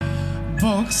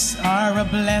Books are a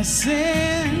blessing.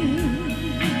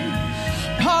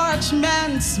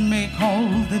 Parchments make all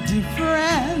the difference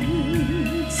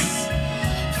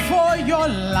for your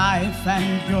life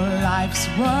and your life's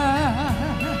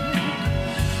work.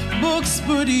 Books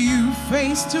put you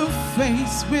face to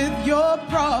face with your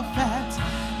prophet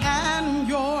and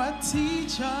your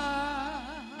teacher.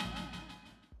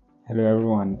 Hello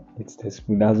everyone, it's the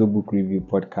Spoudazo Book Review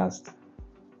Podcast,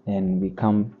 and we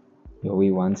come your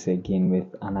way once again with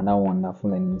another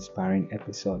wonderful and inspiring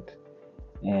episode.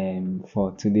 And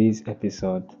for today's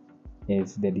episode,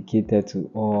 it's dedicated to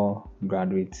all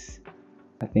graduates.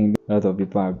 I think a lot of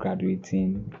people are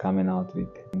graduating, coming out with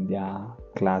their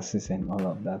classes and all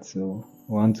of that. So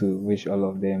I want to wish all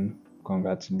of them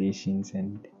congratulations.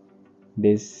 And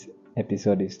this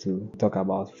episode is to talk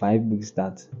about 5 books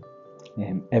that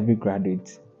every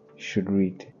graduate should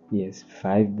read. Yes,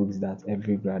 5 books that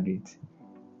every graduate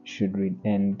should read,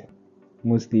 and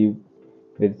mostly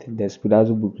with the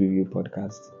Spoudazo Book Review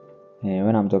Podcast.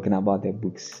 When I'm talking about the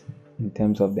books in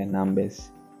terms of the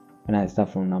numbers, when I start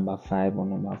from number 5 or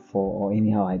number 4 or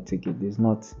anyhow I take it, it's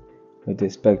not with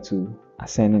respect to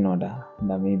ascending order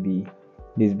that maybe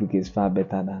this book is far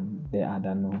better than the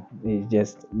other. No, it's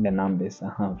just the numbers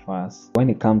for us. When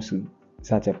it comes to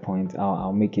such a point,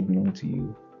 I'll make it known to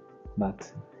you.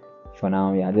 But for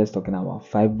now, we are just talking about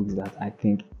 5 books that I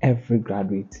think every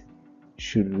graduate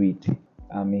should read.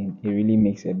 I mean, it really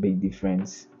makes a big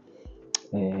difference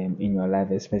in your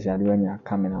life, especially when you are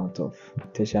coming out of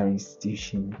tertiary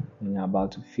institution and you're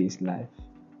about to face life.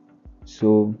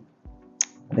 So,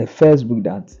 the first book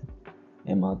that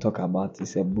I'll talk about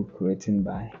is a book written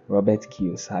by Robert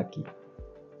Kiyosaki,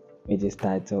 which is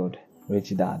titled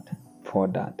Rich Dad, Poor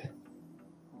Dad.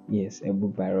 Yes, a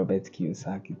book by Robert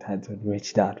Kiyosaki titled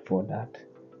Rich Dad, Poor Dad.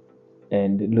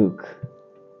 And look,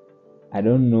 I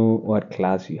don't know what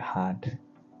class you had.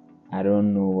 I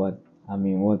don't know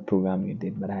what program you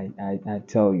did, but I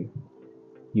tell you,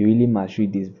 you really must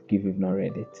read this book if you've not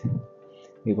read it.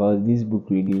 Because this book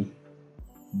really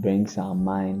brings our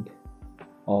mind,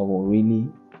 or will really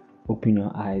open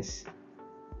your eyes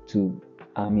to,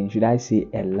 should I say,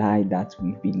 a lie that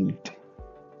we've believed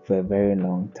for a very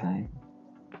long time.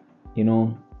 You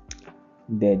know,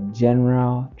 the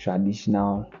general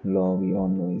traditional law we all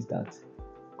know is that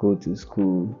go to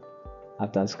school,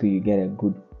 after school you get a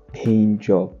good paying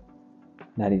job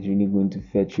that is really going to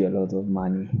fetch you a lot of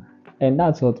money. And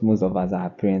that's what most of us, our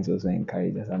parents, also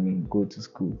encourage us. Go to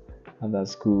school, after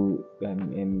school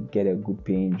and get a good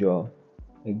paying job.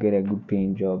 I'm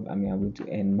going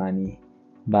to earn money.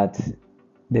 But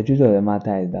the truth of the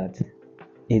matter is that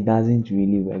it doesn't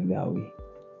really work that way.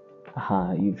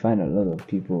 You find a lot of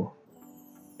people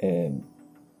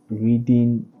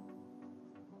reading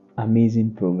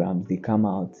amazing programs. They come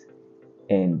out,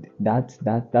 and that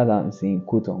I'm saying,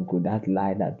 quote unquote, that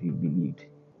lie that we believed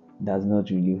does not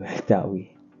really work that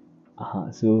way.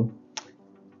 So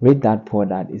Rich Dad Poor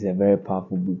Dad is a very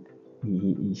powerful book.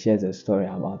 He shares a story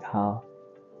about how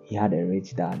he had a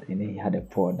rich dad and then he had a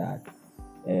poor dad.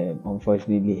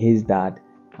 Unfortunately, his dad,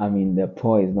 the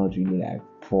poor is not really like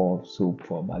poor, so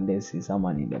poor, but let's say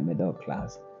someone in the middle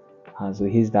class. And so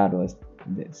his dad was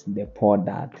the poor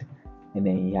dad, and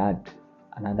then he had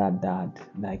another dad,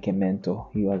 like a mentor.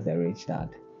 He was the rich dad.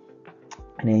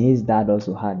 And then his dad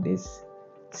also had this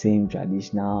same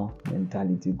traditional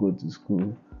mentality: go to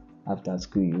school, after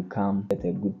school you come, get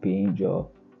a good paying job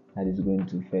that is going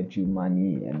to fetch you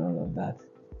money and all of that.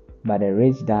 But the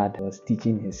rich dad was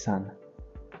teaching his son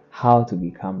how to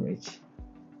become rich.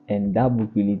 And that book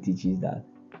really teaches that,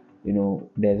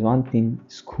 there's one thing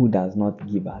school does not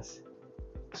give us.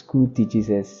 School teaches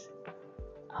us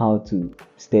how to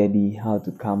study, how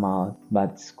to come out,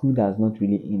 but school does not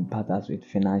really impart us with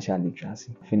financial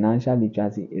literacy. Financial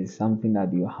literacy is something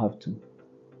that you have to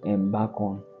embark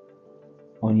on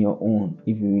your own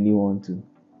if you really want to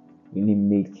really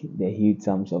make the huge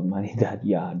sums of money that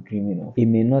you are dreaming of. It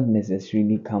may not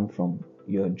necessarily come from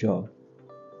your job.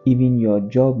 Even your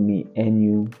job may earn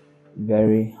you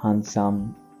very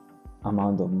handsome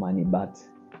amount of money, but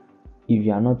if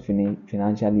you are not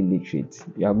financially literate,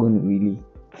 you are going to really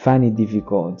find it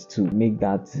difficult to make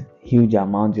that huge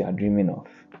amount you are dreaming of.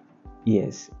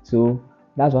 Yes, so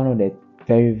that's one of the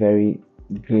very, very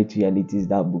great realities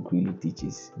that book really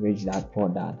teaches, Rich Dad Poor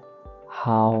Dad.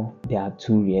 How there are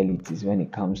 2 realities when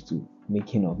it comes to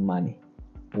making of money.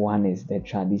 One is the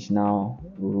traditional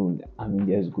rule,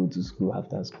 just go to school,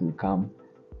 after school come,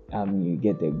 you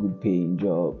get a good paying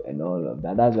job and all of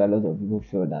that. That's why a lot of people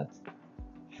feel that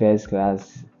first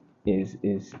class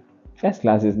is first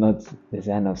class is not the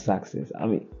sign of success. I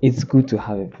mean, it's good to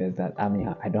have a first class. I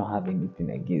mean, I don't have anything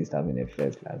against having a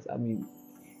first class. I mean,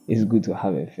 it's good to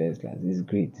have a first class. It's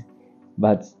great.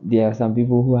 But there are some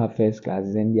people who have first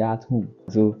classes and they're at home.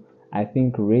 So I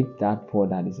think Rate That Poor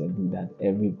Dad is a book that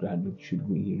every graduate should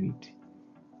really read.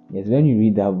 Yes, when you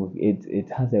read that book, it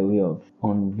has a way of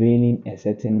unveiling a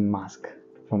certain mask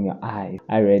from your eyes.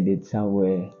 I read it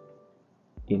somewhere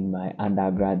in my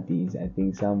undergrad days, I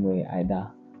think somewhere either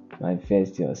my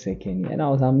first year or second year, and I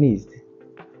was amazed.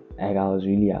 Like, I was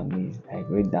really amazed. Like,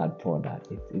 Read That Poor Dad,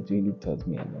 it really taught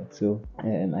me a lot. So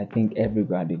I think every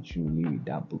graduate should really read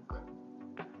that book.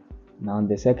 Now,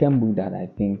 the second book that I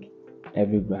think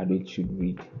every graduate should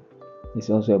read is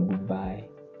also a book by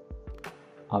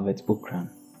Albert Okran,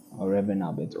 or Reverend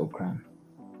Albert Okran,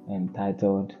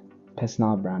 entitled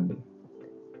Personal Branding.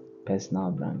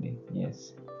 Personal Branding,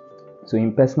 yes. So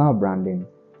in Personal Branding,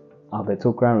 Albert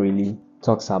Okran really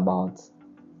talks about,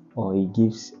 or he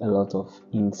gives a lot of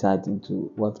insight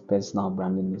into what personal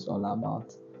branding is all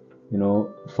about. You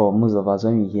know, for most of us,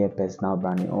 when we hear personal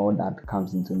branding, all that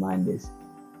comes into mind is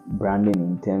branding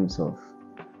in terms of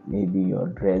maybe your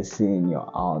dressing,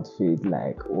 your outfit,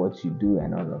 like what you do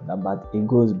and all of that. But it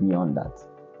goes beyond that,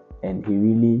 and he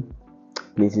really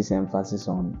places emphasis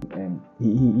on.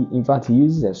 He in fact, he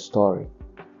uses a story.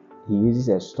 He uses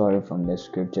a story from the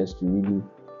scriptures to really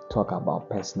talk about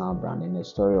personal branding. A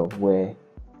story of where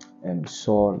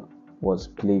Saul was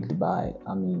plagued by,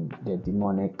 the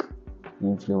demonic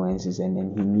influences, and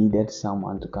then he needed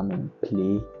someone to come and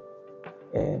play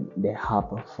the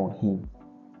harp for him.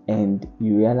 And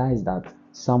you realize that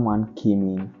someone came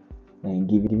in and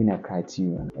giving a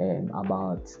criterion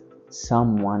about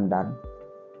someone that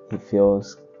he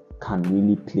feels can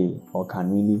really play or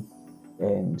can really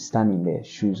stand in the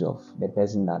shoes of the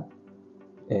person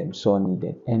that Saul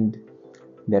needed. And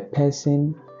the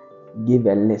person gave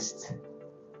a list,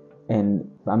 and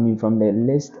from the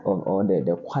list of all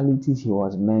the qualities he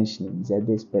was mentioning, he said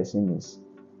this person is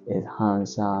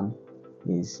handsome,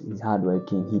 is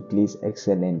hardworking, he plays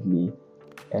excellently,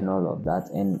 and all of that.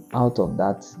 And out of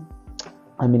that,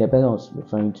 the person was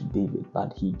referring to David,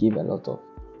 but he gave a lot of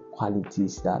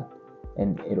qualities that,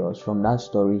 and it was from that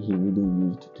story he really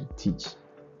used to teach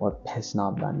what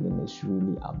personal branding is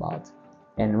really about.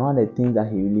 And one of the things that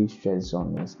he really stresses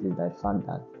on is the fact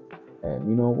that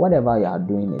whatever you are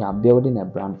doing, you are building a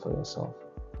brand for yourself.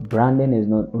 Branding is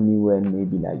not only when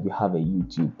maybe like you have a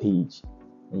YouTube page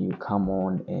and you come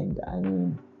on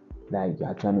and like you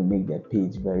are trying to make the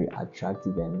page very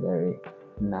attractive and very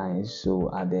nice so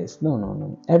others.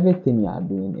 No. Everything you are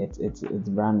doing, it's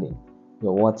branding.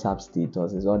 Your WhatsApp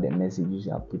status is all the messages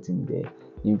you are putting there.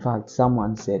 In fact,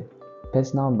 someone said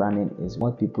personal branding is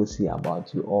what people say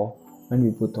about you, or when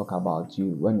people talk about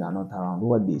you when you are not around,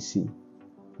 what they see.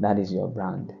 That is your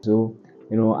brand. So,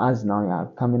 as now you are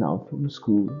coming out from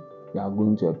school, you are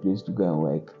going to a place to go and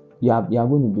work. You are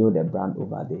going to build a brand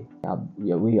over there.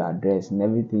 Your way you are dressed and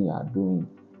everything you are doing,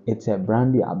 it's a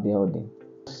brand you are building.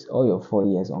 All your 4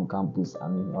 years on campus,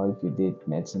 or if you did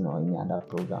medicine or any other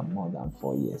program more than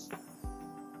 4 years,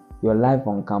 your life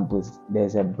on campus,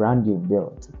 there's a brand you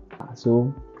built.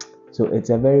 So it's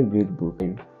a very great book.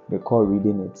 I recall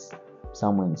reading it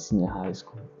somewhere in senior high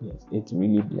school. Yes, it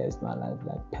really blessed my life,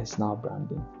 like personal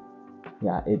branding.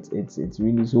 Yeah, it's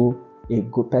really so.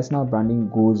 Personal branding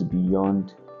goes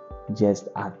beyond just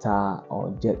attire,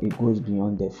 or it goes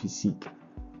beyond the physique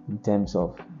in terms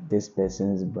of this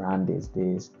person's brand is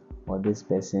this, or this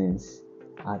person's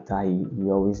attire, he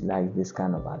always likes this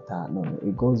kind of attire. No,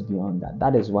 it goes beyond that.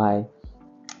 That is why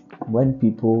when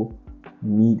people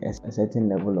need a certain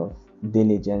level of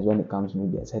diligence when it comes to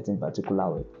maybe a certain particular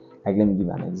way, like let me give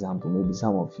an example. Maybe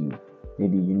some of you,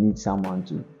 maybe you need someone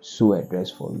to sew a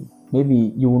dress for you.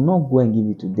 Maybe you will not go and give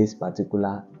it to this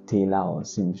particular tailor or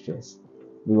seamstress,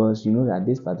 because you know that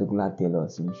this particular tailor or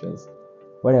seamstress,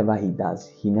 whatever he does,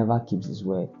 he never keeps his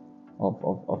word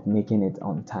of making it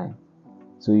on time.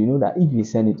 So you know that if you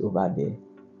send it over there,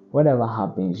 whatever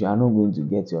happens, you are not going to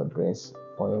get your dress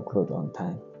or your clothes on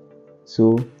time.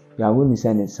 So you are going to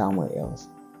send it somewhere else.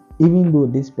 Even though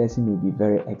this person may be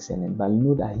very excellent, but you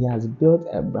know that he has built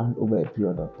a brand over a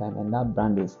period of time, and that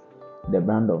brand is the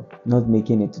brand of not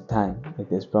making it to time with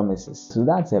his promises. So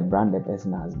that's a brand the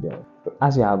person has built.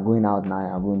 As you are going out now,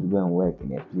 you are going to go and work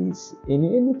in a place,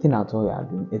 anything at all you are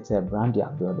doing, it's a brand you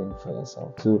are building for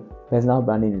yourself. So personal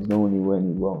branding is not only when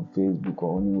you go on Facebook,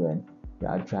 or only when you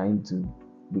are trying to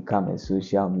become a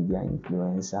social media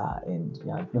influencer, and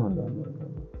no.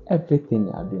 Everything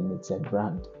you are doing, it's a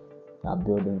brand you are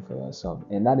building for yourself.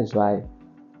 And that is why,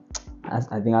 as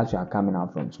you are coming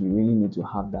out from school, you really need to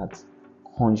have that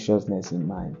consciousness in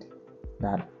mind.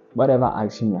 that whatever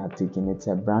action you are taking, it's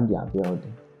a brand you are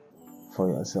building for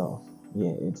yourself.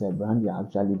 Yeah, it's a brand you're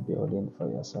actually building for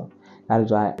yourself. That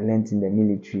is why I learned in the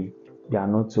military, you are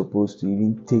not supposed to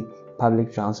even take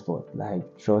public transport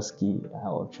like Trotsky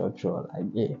or Churchill. Like,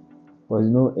 yeah. But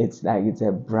it's like it's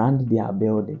a brand they are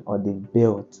building or they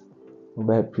built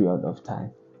over a period of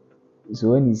time. So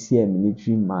when you see a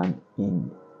military man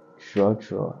in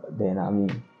Churchill, then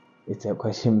it's a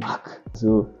question mark.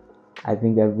 So I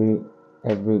think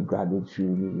every graduate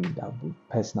should really read that book,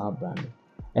 Personal Branding.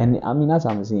 And as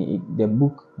I'm saying, the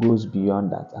book goes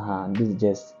beyond that. I'm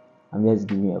just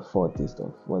giving you a foretaste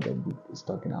of what the book is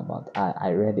talking about.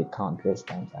 I read it countless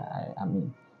times.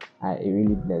 It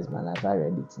really blessed my life. I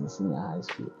read it in senior high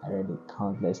school. I read it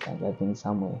countless times. I think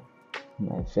somewhere in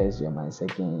my first year, my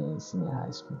second year in senior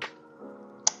high school.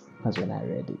 That's when I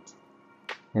read it.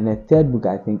 And the third book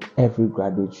I think every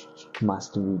graduate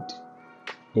must read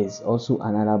is also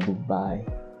another book by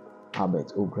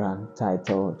Albert Ogran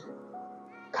titled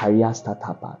Career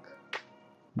Starter Pack.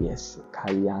 Yes,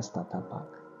 Career Starter Pack.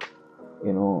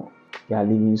 You are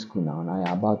leaving school now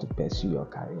you're about to pursue your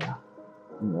career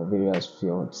in your various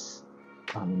fields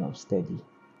of study.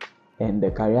 And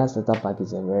the Career Starter Pack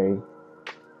is a very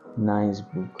nice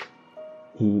book.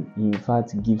 He in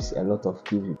fact gives a lot of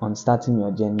tips on starting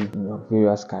your journey in your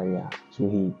various career. So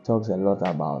he talks a lot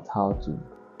about how to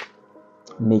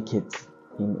make it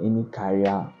in any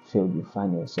career field you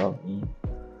find yourself in,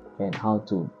 and how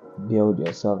to build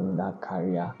yourself in that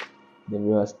career, the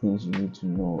various things you need to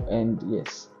know. And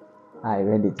yes, I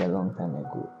read it a long time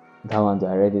ago.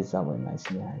 I read it somewhere in my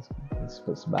senior high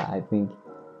school. But I think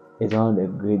it's one of the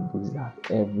great books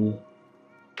that every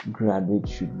graduate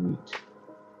should read.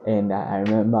 And I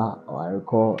remember, or I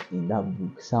recall in that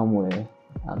book somewhere,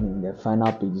 the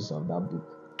final pages of that book,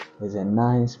 there's a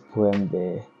nice poem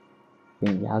there. I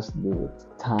think it has to do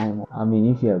with time.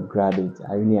 If you're a graduate,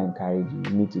 I really encourage you.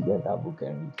 You need to get that book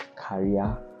and read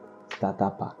Career Starter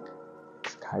Pack.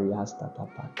 It's Career Starter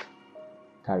Pack.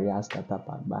 Career Starter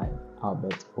Pack by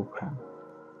Albert Ogran.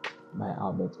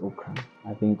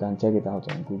 I think you can check it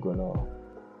out on Google or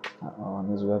on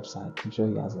his website. I'm sure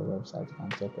he has a website. You can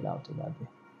check it out over there.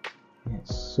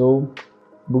 Yes. So,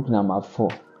 book number 4.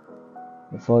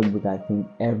 The fourth book I think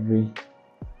every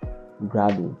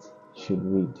graduate should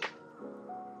read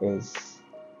is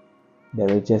The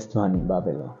Richest Man in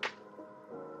Babylon.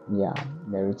 Yeah,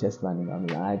 The Richest Man in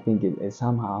Babylon. I think it is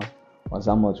somehow or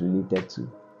somewhat related to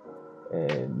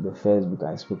the first book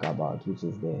I spoke about, which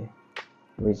is the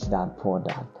Rich Dad Poor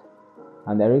Dad.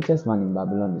 And The Richest Man in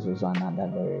Babylon is also another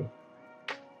very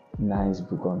nice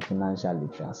book on financial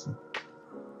literacy.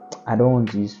 I don't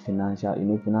want to use financial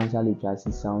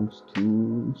literacy sounds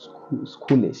too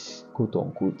schoolish, quote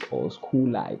unquote, or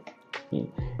school-like.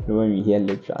 When we hear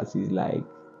literacy, it's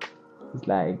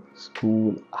like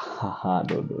school.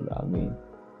 No.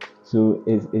 So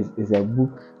it's a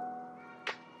book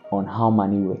on how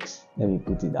money works. Let me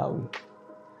put it that way.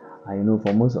 And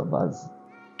for most of us,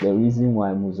 the reason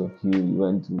why most of you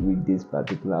want to read this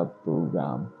particular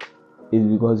program is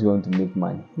because you want to make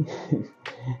money.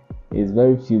 It's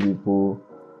very few people,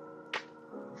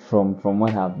 from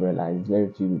what I've realized,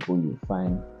 very few people you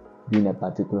find doing a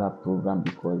particular program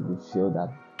because they feel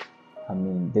that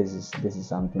this is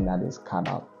something that is cut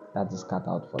out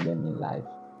for them in life,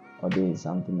 or this is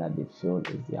something that they feel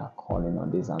is their calling, or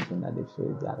this is something that they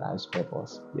feel is their life's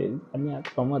purpose.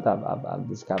 From what I've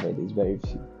discovered, it's very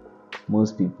few.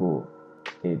 Most people,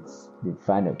 they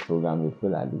find a program, they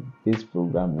feel like this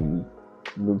program really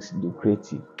looks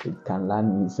lucrative. It can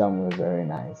land me somewhere very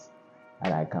nice,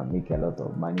 and I can make a lot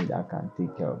of money that can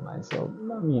take care of myself.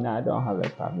 I don't have a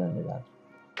problem with that.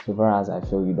 So far as I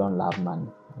feel you don't love money,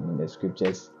 the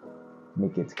scriptures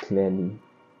make it clearly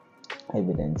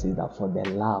evident that for the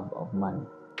love of money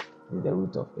is the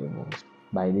root of evil.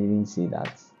 But I didn't say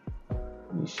that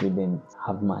you shouldn't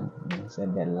have money. It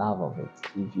said the love of it.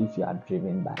 If you are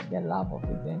driven by the love of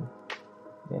it,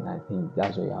 then I think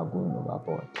that's where you are going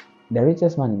overboard. The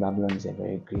Richest Man in Babylon is a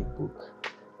very great book.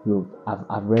 Look,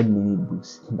 I've read many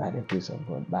books by the grace of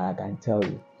God, but I can tell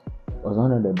you, it was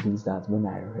one of the books that when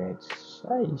I read,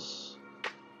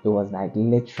 it was like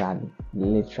literally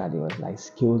it was like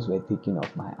scales were taken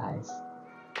off my eyes.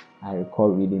 I recall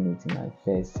reading it in my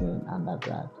first year in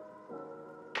undergrad,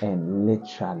 and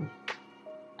literally,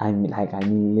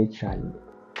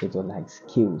 it was like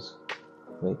scales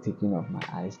were taken off my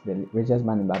eyes. The Richest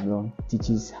Man in Babylon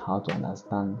teaches how to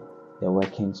understand the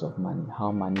workings of money,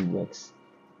 how money works,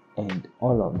 and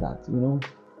all of that.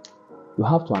 You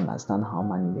have to understand how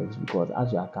money works, because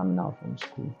as you are coming out from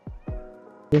school,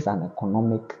 it's an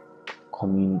economic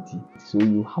community, so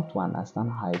you have to understand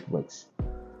how it works.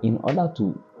 in order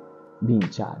to be in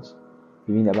charge,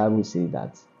 even the Bible says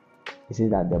that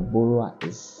the borrower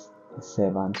is a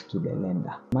servant to the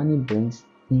lender. Money brings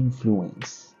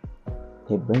influence.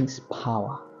 It brings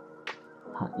power.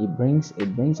 It brings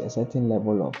a certain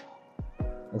level of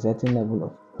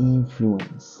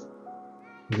influence.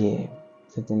 Yeah,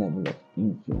 certain level of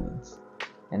influence,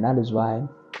 and that is why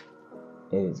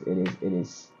it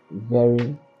is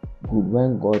very good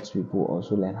when God's people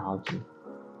also learn how to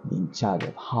be in charge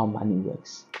of how money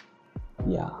works.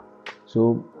 Yeah.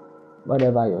 So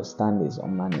whatever your stand is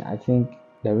on money, I think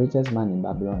The Richest Man in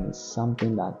Babylon is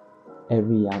something that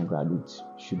every young graduate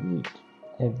should read.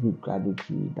 Every graduate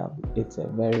should read that book. It's a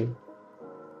very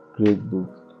great book,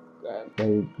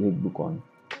 on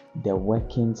the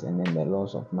workings and then the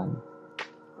laws of money.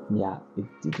 Yeah,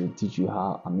 it will teach you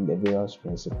the various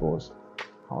principles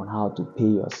on how to pay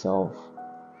yourself.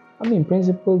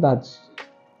 Principles that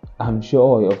I'm sure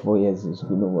all your 4 years in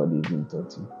school nobody even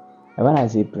taught you. And when I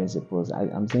say principles,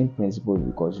 I'm saying principles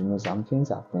because some things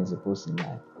are principles in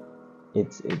life.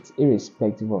 It's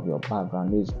irrespective of your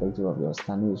background, irrespective of your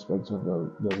stand, irrespective of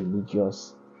your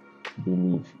religious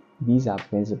belief. These are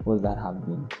principles that have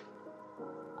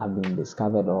been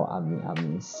discovered or have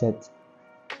been set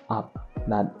up,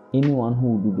 that anyone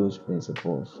who will do those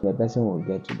principles, the person will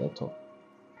get to the top.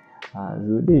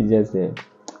 So this is just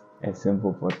a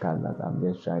simple podcast that I'm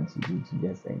just trying to do to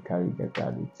just encourage the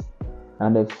graduates.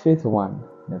 And the fifth one,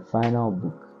 the final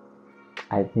book,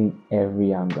 I think every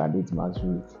young graduate must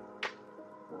read.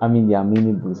 There are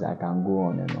many books I can go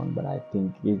on and on, but I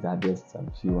think these are just some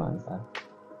few ones that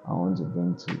I want to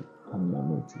bring to your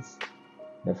notice.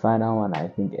 The final one I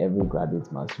think every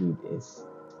graduate must read is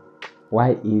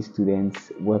Why A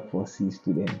students work for C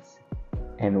students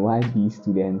and Why B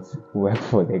students work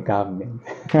for the government.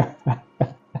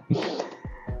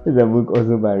 It's a book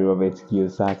also by Robert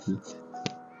Kiyosaki.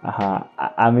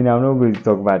 I'm not going to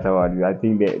talk much about it. I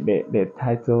think the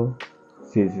title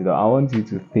says it all. I want you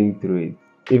to think through it,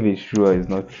 if it's true or it's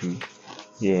not true.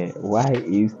 Yeah, why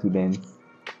A students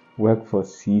work for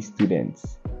C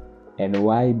students and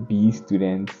why B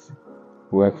students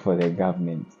work for the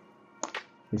government.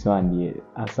 This one here,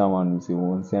 as someone who say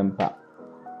one semper.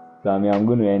 So I'm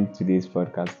going to end today's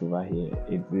podcast over here.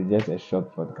 It's just a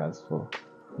short podcast for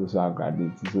those who are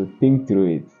graduates. So think through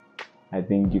it. I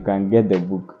think you can get the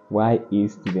book Why A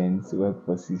students work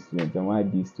for C students and Why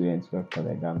B students work for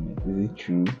the government. Is it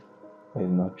true or is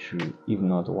it not true? If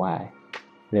not, why?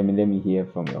 Let me hear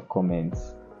from your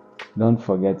comments. Don't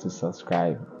forget to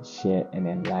subscribe, share, and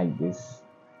then like this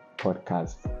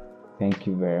podcast. Thank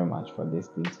you very much for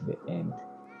listening to the end.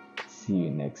 See you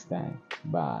next time.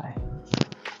 Bye.